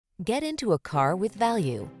Get into a car with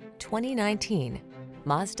value. 2019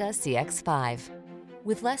 Mazda CX-5.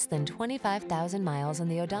 With less than 25,000 miles on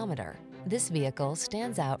the odometer, this vehicle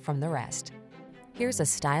stands out from the rest. Here's a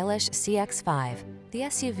stylish CX-5, the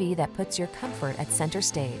SUV that puts your comfort at center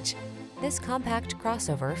stage. This compact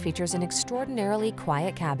crossover features an extraordinarily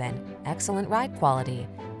quiet cabin, excellent ride quality,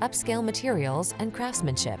 upscale materials and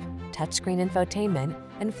craftsmanship, touchscreen infotainment,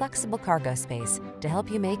 and flexible cargo space to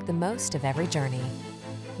help you make the most of every journey.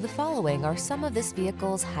 The following are some of this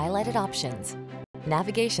vehicle's highlighted options: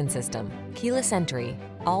 navigation system, keyless entry,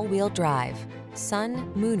 all-wheel drive,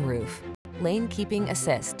 sun, moonroof, lane keeping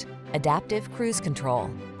assist, adaptive cruise control,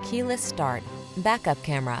 keyless start, backup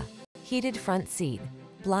camera, heated front seat,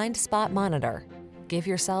 blind spot monitor. Give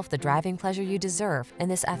yourself the driving pleasure you deserve in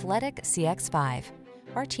this athletic CX-5.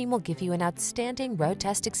 Our team will give you an outstanding road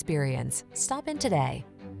test experience. Stop in today.